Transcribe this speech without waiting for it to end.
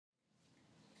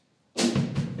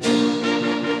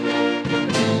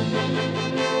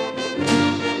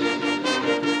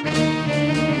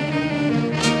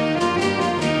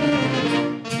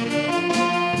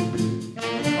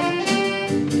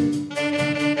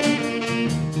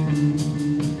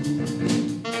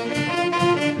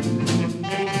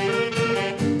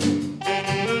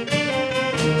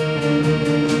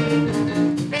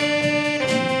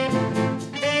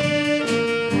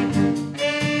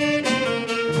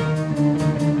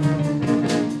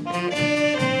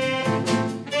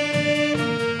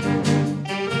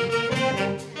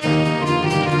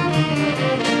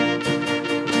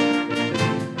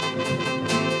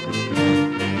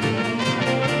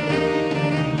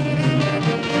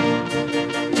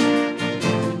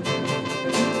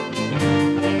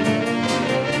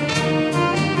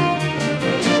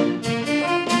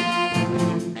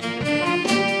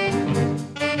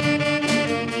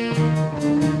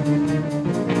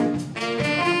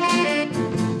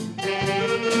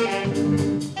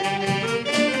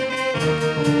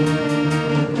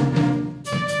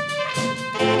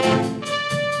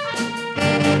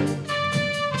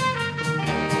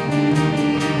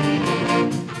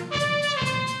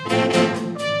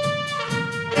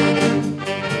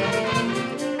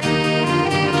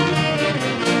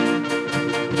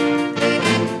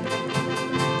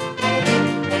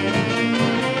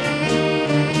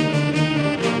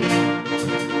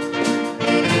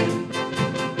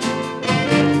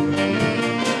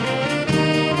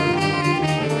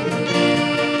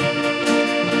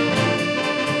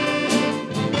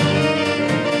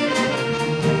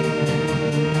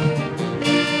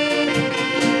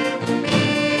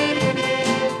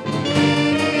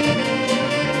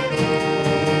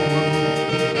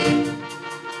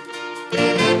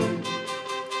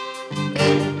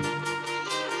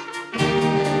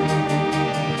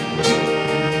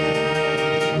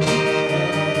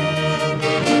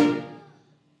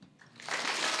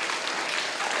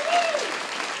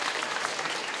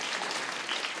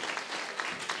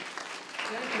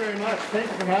Thank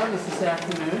you for having us this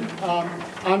afternoon.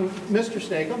 I'm Mr.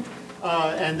 Stakem,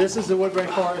 and this is the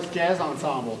Woodberry Forest Jazz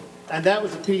Ensemble. And that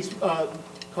was a piece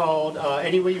called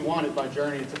Any Way You Want It by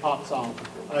Journey. It's a pop song.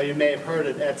 You may have heard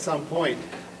it at some point.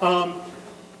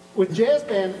 With jazz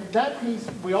band, that piece,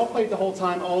 we all played the whole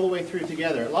time, all the way through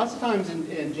together. Lots of times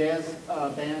in jazz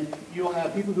band, you'll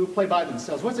have people who play by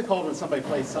themselves. What's it called when somebody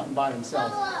plays something by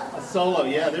themselves? A solo,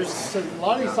 yeah. A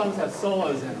lot of these songs have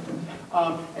solos in them.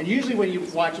 And usually when you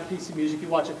watch a piece of music, you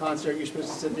watch a concert, you're supposed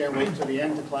to sit there and wait until the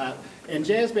end to clap. In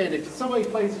jazz band, if somebody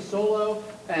plays a solo,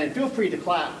 and feel free to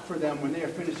clap for them when they're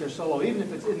finished their solo, even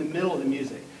if it's in the middle of the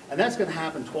music. And that's going to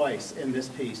happen twice in this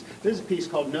piece. This is a piece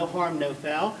called No Harm, No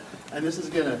Foul, and this is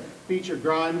going to feature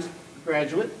Grymes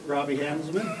graduate Robbie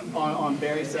Hanselman on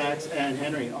bari sax and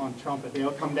Henry on trumpet.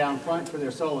 They'll come down front for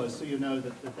their solos, so you know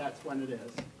that that's when it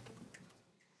is.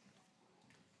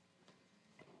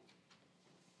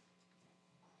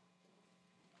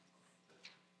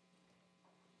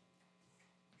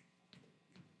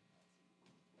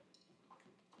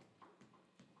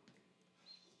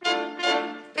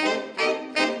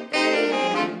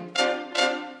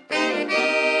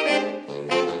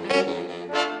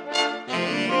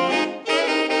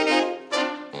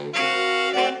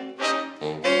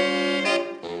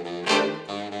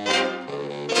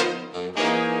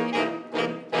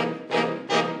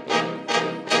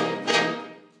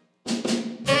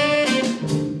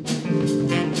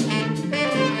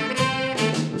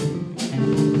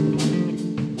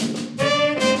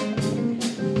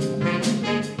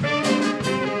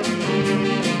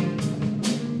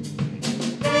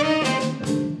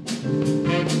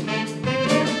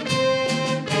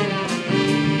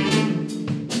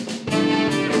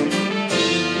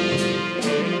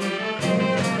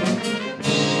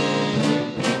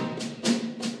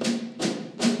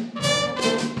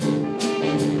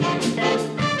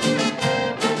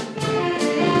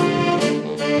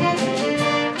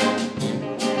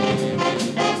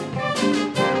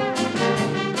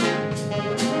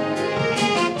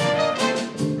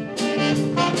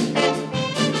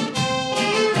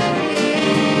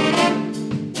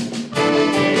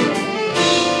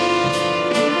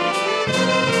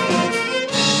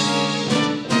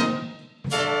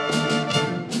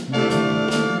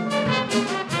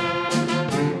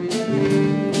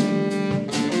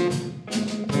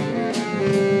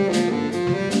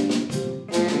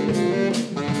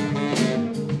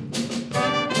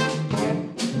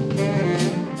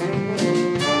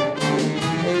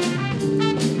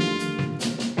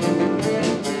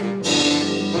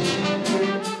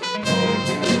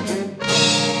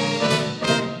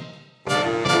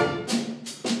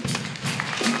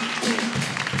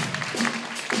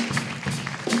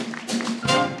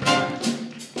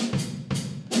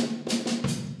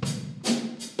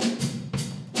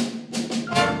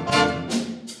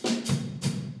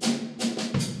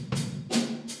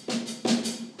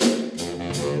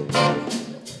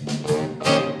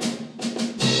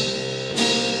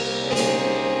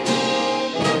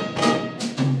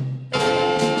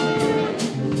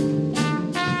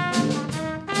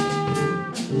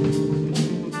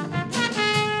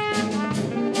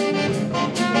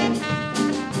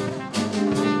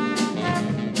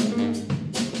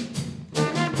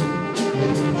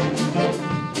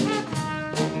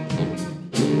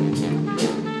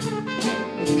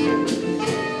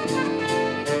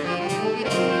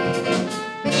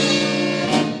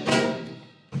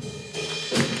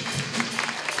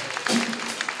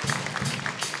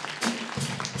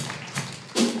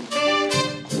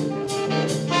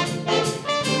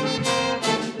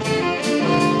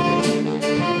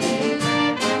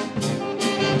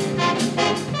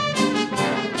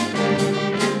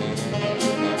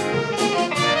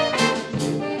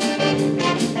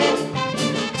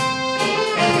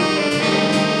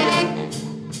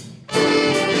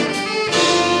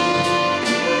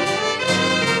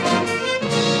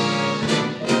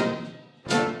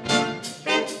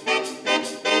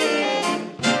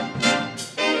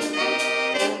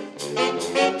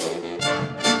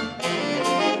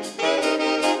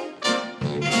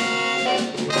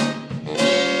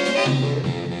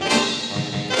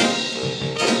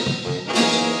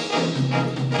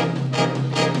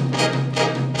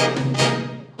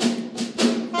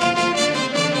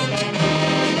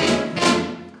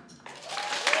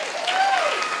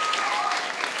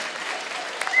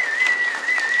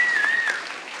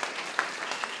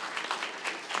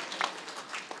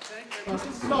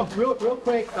 Let's talk real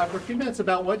quick for a few minutes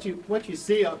about what you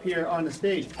see up here on the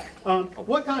stage.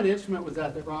 What kind of instrument was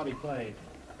that Robbie played?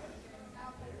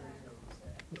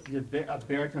 A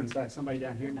baritone sax, somebody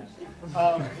down here knows.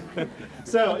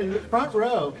 So in the front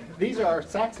row, these are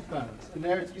saxophones, and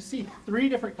there's, you see 3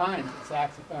 different kinds of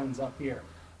saxophones up here.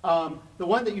 The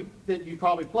one that you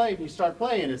probably play when you start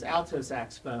playing is alto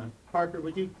saxophone. Parker,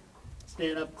 would you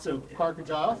stand up? So Parker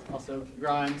Giles, also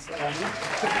Grymes.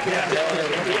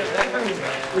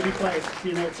 Would you play a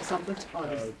few notes or something? Just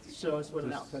show us what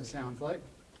an alto sounds like.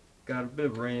 Got a bit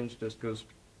of range, just goes.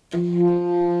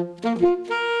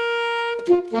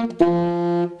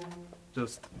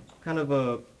 Just kind of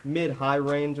a mid-high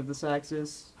range of the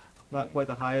saxes. Not quite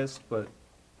the highest, but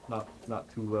not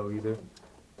too low either.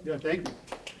 Good, thank you.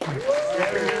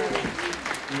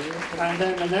 And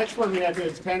then the next one we have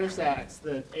is tenor sax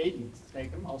that Aiden's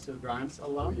taken, also Grymes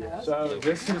alum. Yes. So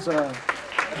this is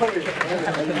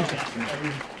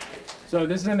so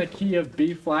this is in the key of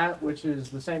B flat, which is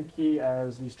the same key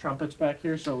as these trumpets back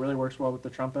here, so it really works well with the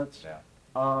trumpets. Yeah.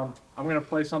 I'm going to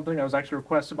play something that was actually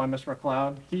requested by Mr.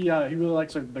 McLeod. He really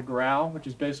likes the growl, which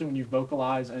is basically when you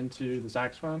vocalize into the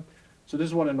saxophone. So this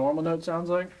is what a normal note sounds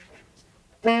like.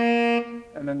 And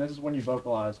then this is when you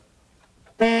vocalize.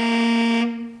 So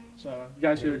you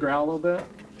guys hear the growl a little bit?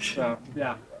 So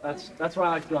yeah, that's what I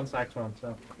like to do on saxophone.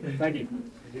 So thank you.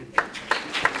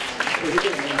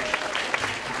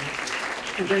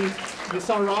 And then you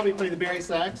saw Robbie play the Barry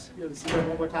sax. You have to see it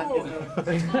one more time.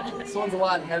 This one's a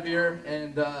lot heavier,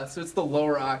 and so it's the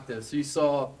lower octave. So you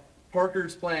saw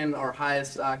Parker's playing our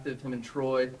highest octave, him and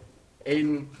Troy.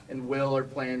 Aiden and Will are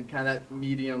playing kind of that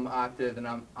medium octave, and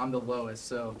I'm the lowest.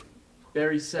 So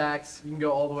Barry sax, you can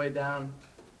go all the way down.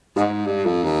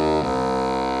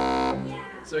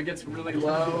 So it gets really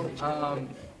low,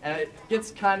 and it gets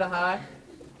kind of high,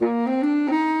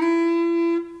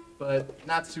 but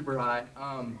not super high.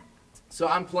 So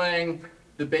I'm playing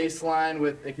the bass line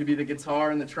with, it could be the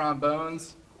guitar and the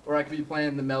trombones, or I could be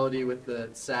playing the melody with the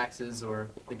saxes or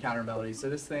the counter melody. So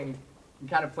this thing can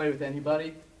kind of play with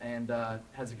anybody and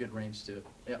has a good range to it.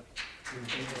 Yep.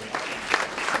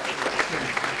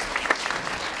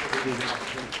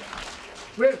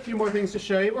 We have a few more things to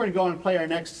show you. We're going to go on and play our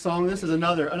next song. This is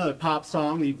another pop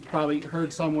song you've probably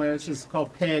heard somewhere. This is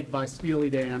called Peg by Steely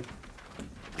Dan.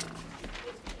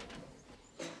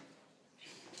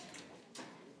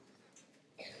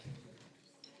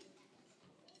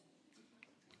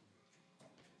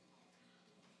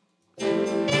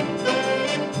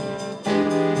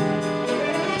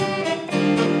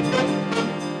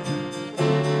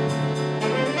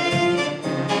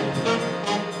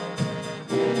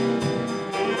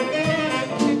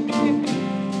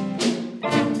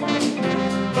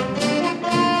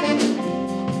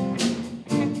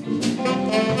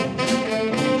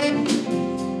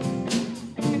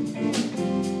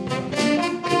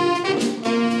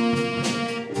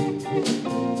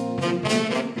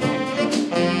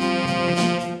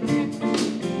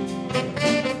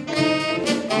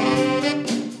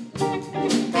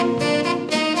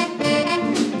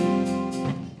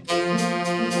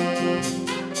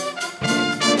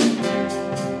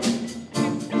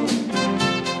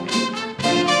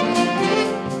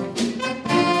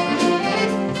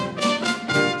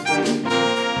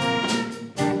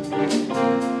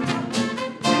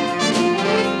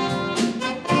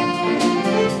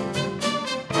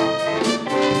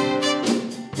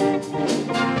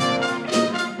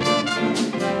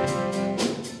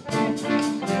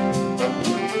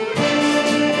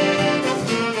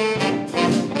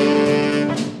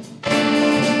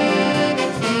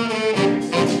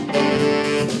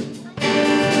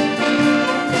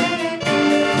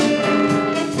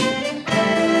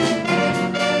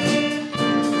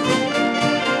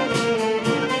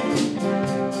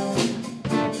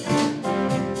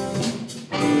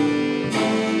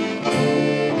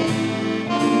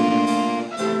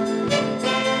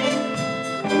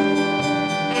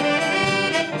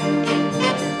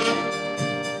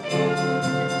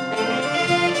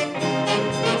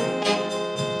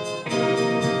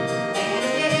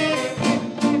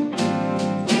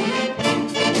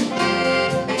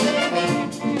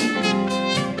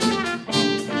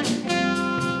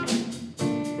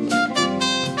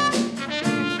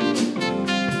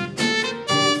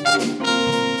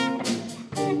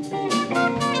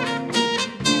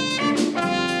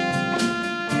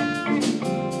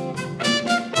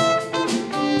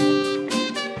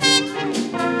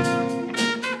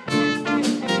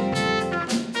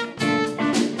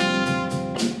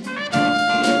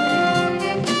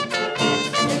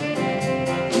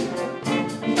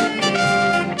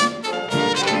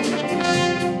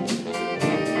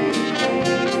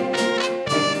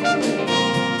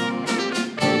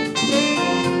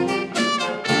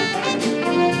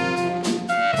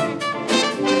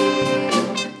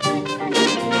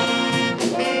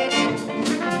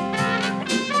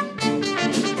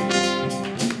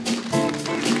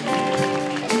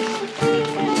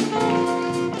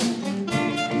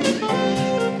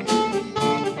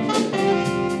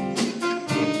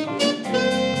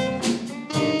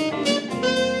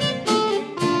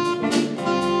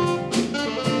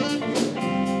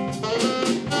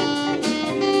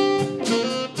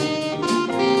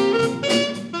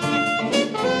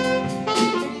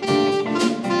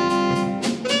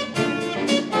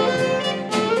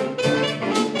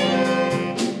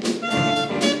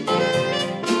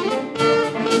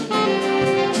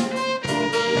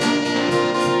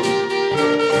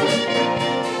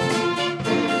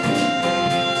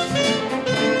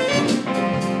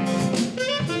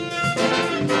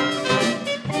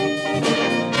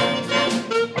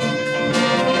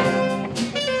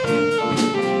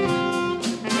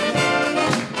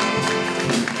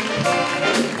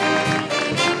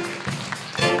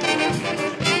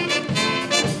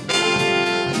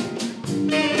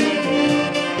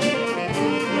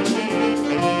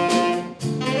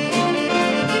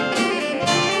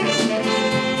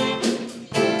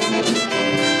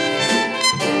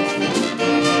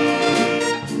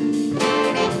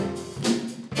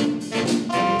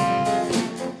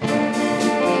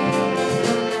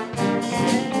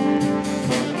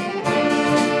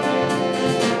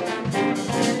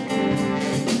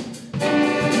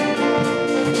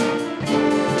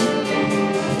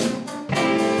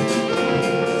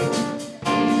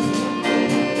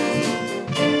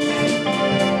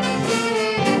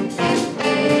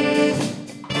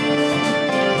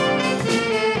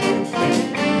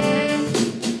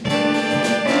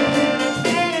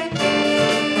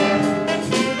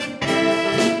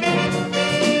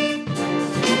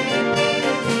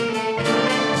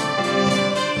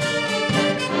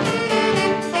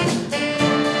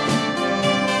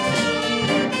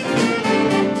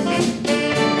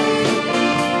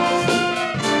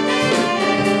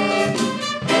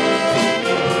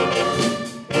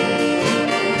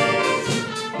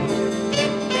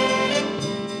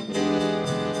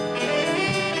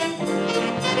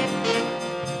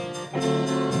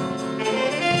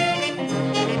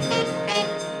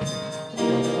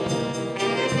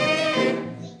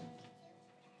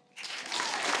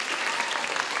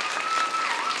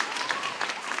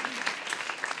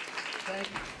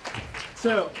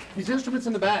 So these instruments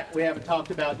in the back we haven't talked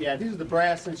about yet. These are the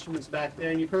brass instruments back there,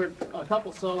 and you've heard a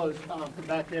couple solos from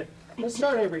back there. Let's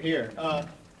start over here. Yeah,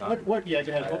 go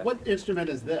ahead. What instrument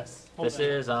is this? This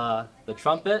is the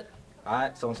trumpet. All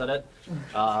right, someone said it.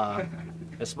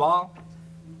 It's small.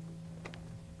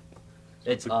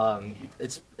 It's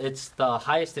the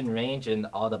highest in range in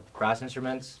all the brass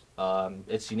instruments.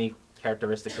 Its unique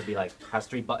characteristic would be like has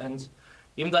 3 buttons.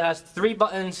 Even though it has 3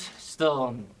 buttons,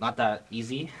 still not that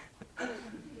easy.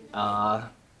 And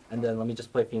then let me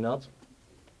just play a few notes.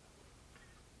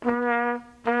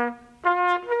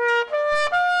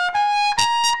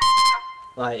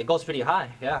 Like it goes pretty high,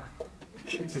 yeah.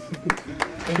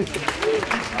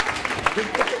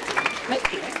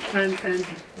 And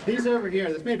these over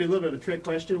here, this may be a little bit of a trick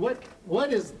question.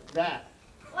 What is that?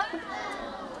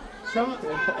 So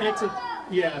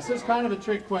it's kind of a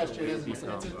trick question, isn't it?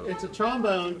 It's a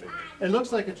trombone. It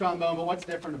looks like a trombone, but what's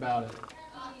different about it?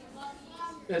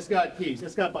 It's got keys.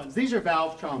 It's got buttons. These are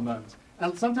valve trombones.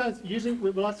 And sometimes,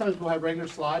 lots of times we'll have regular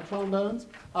slide trombones.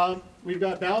 We've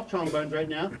got valve trombones right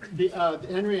now.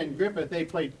 Henry and Griffith, they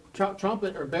played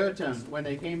trumpet or baritone when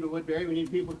they came to Woodberry. We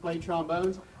need people to play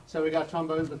trombones, so we got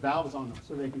trombones with valves on them,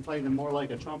 so they can play them more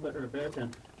like a trumpet or a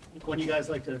baritone. One of you guys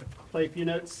like to play a few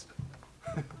notes?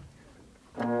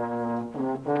 Thank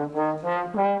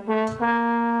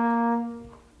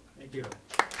you.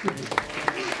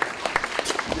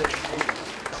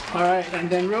 All right, and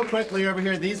then real quickly over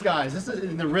here, these guys. This is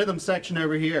in the rhythm section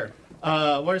over here.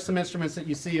 What are some instruments that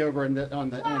you see over on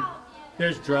the end?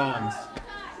 There's drums.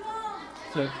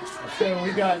 So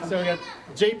we got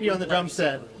JP on the drum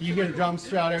set. You hear the drums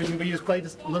throughout everything. Will you just play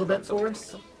just a little bit for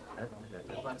us?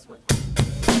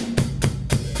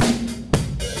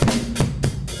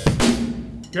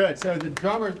 Good. So the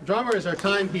drummer is our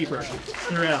timekeeper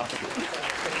throughout.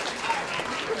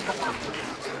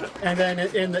 And then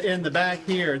in the back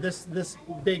here, this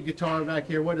big guitar back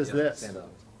here, what is this?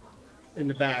 In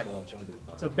the back.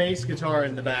 It's a bass guitar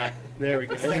in the back. There we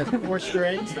go. It has 4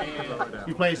 strings.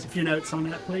 You play us a few notes on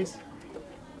that, please.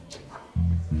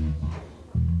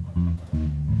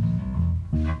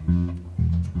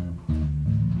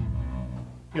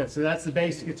 Good. So that's the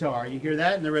bass guitar. You hear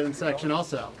that in the rhythm section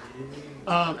also.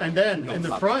 And then in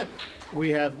the front,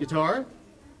 we have guitar.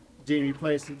 Dean, you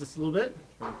play us just a little bit.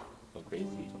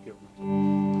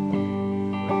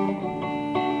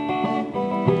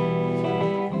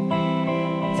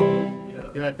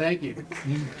 Good, thank you.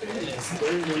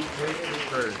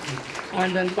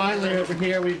 And then finally over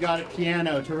here we've got a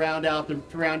piano to round out the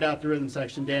rhythm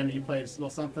section. Dan, you play us a little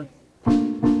something?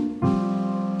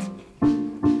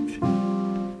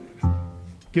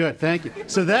 Good, thank you.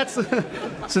 So that's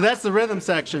the rhythm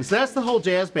section. So that's the whole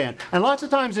jazz band. And lots of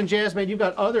times in jazz band, you've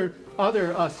got other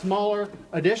smaller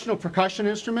additional percussion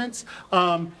instruments.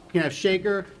 You can have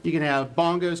shaker, you can have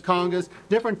bongos, congas,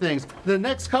 different things. The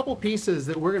next couple pieces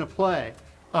that we're going to play,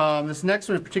 this next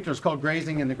one in particular is called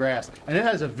Grazing in the Grass. And it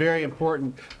has a very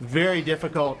important, very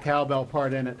difficult cowbell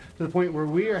part in it, to the point where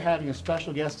we are having a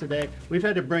special guest today. We've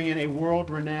had to bring in a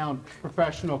world-renowned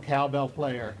professional cowbell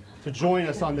player to join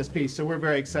us on this piece. So we're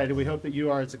very excited. We hope that you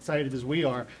are as excited as we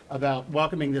are about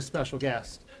welcoming this special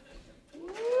guest.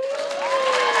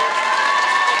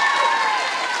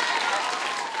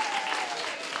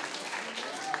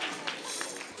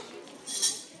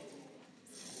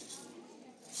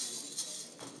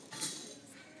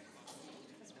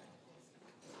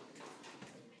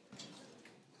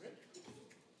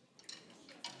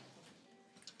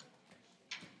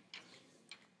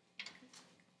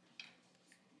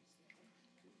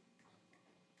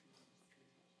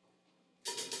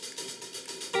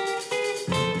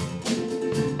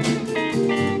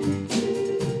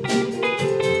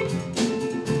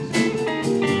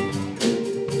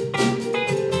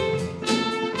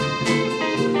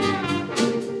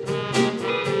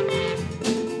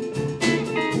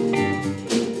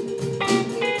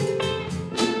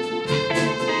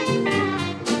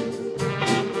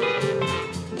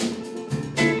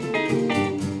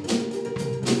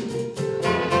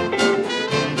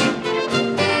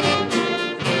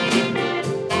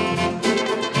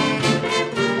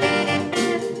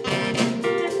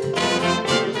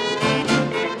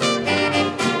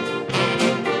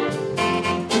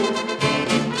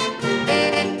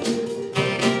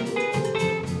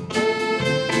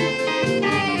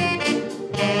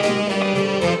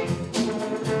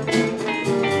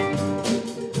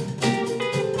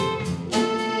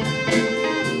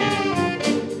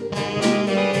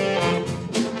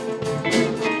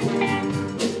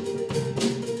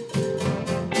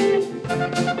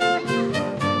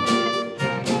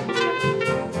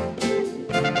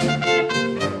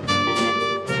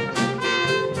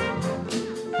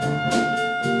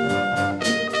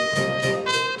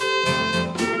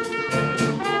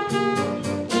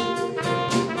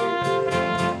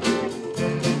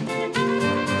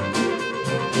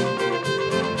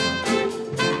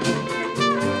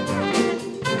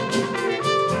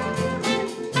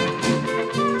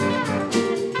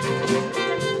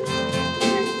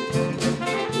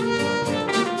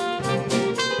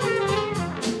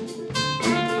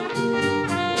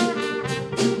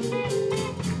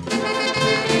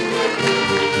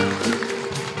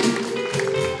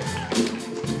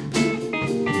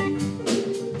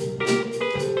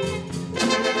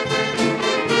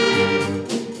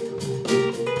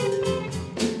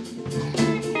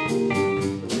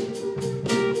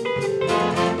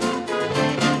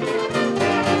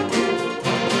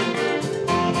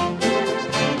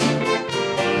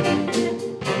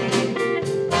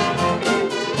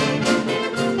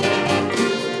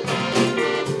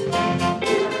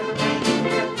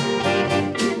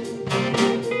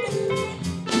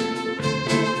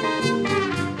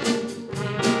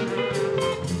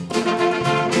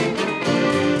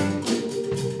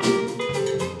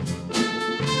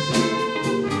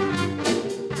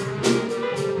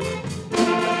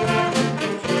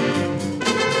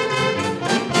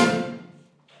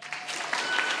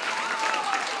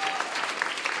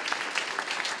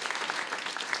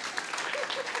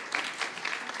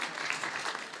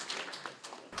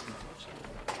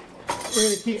 We're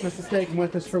going to keep Mr. Staken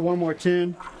with us for one more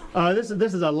tune. This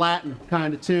is a Latin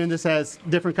kind of tune. This has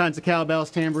different kinds of cowbells,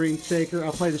 tambourine, shaker.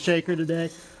 I'll play the shaker today.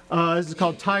 This is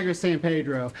called Tiger San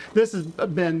Pedro. This has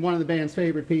been one of the band's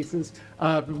favorite pieces.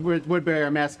 With Woodberry,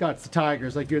 our mascot's the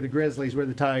Tigers. Like you're the Grizzlies, we're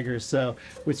the Tigers. So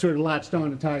we sort of latched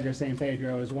on to Tiger San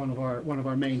Pedro as one of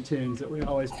our main tunes that we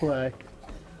always play.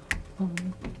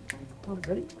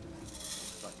 Ready?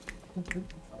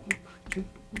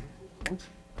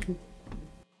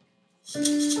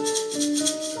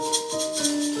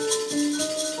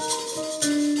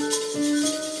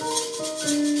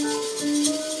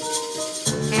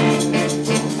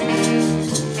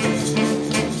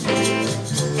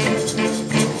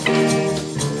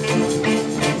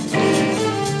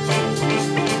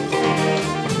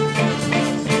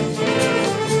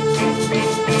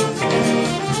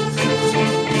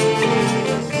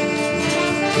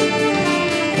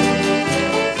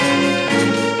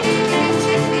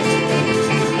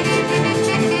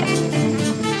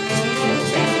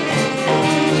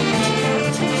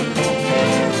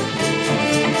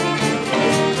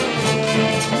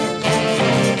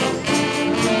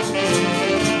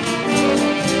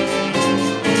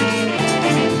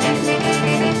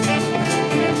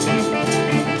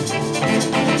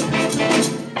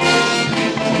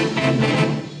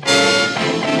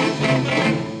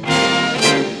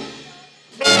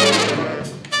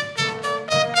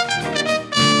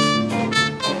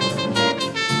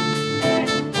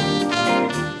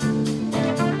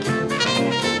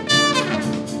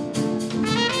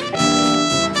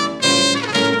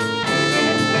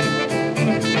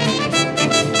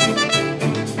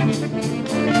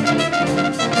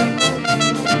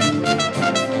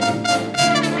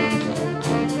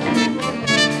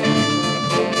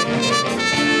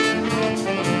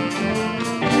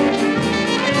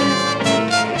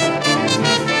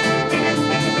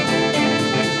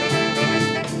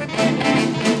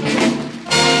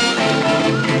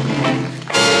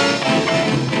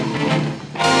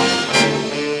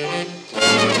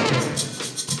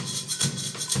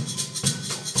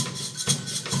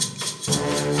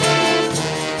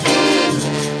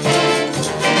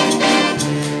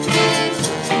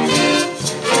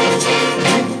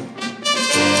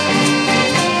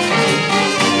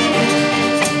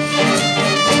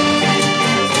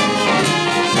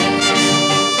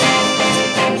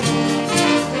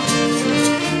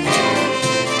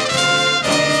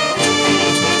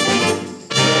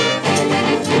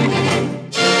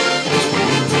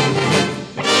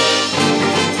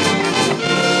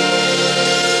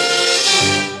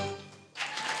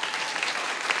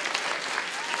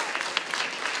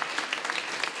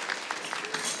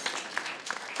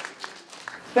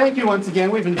 Thank you once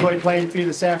again. We've enjoyed playing for you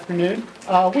this afternoon.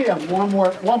 We have one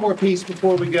more piece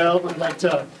before we go. I'd like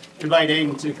to invite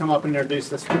Aiden to come up and introduce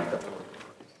this one.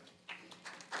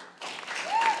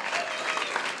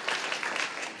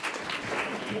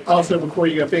 Also, before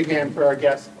you go, big hand for our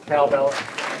guest, cowbell.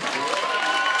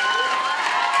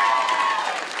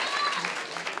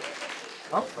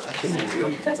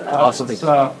 Awesome.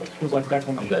 Feels like that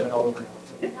one all over.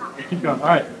 Keep going. All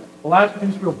right. The last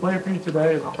piece we'll play for you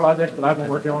today is a project that I've been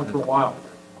working on for a while.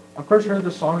 I first heard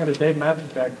this song at a Dave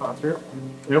Matthews Band concert.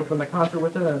 We opened the concert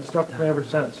with it, and it's stuck with me ever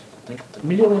since.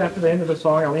 Immediately after the end of the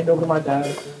song, I leaned over to my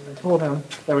dad and told him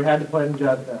that we had to play it in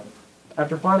jazz band.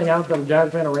 After finding out that a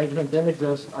jazz band arrangement didn't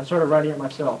exist, I started writing it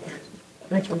myself.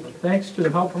 Thanks to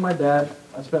the help from my dad,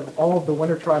 I spent all of the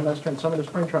winter trimester and some of the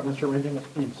spring trimester arranging this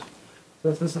piece.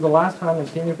 Since this is the last time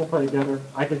this team will play together,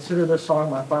 I consider this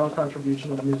song my final contribution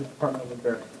to the music department of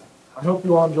Woodberry. I hope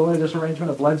you all enjoy this arrangement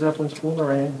of Led Zeppelin's School in the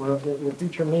Rain, where it will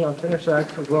feature me on tenor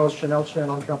sax as well as Chanel Shen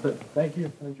on trumpet. Thank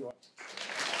you and enjoy.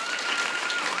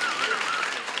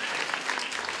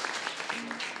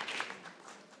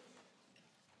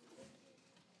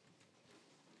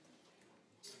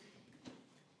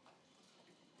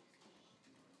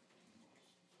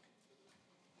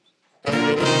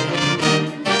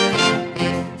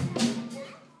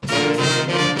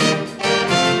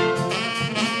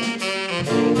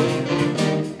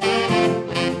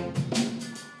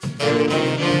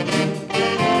 Thank you.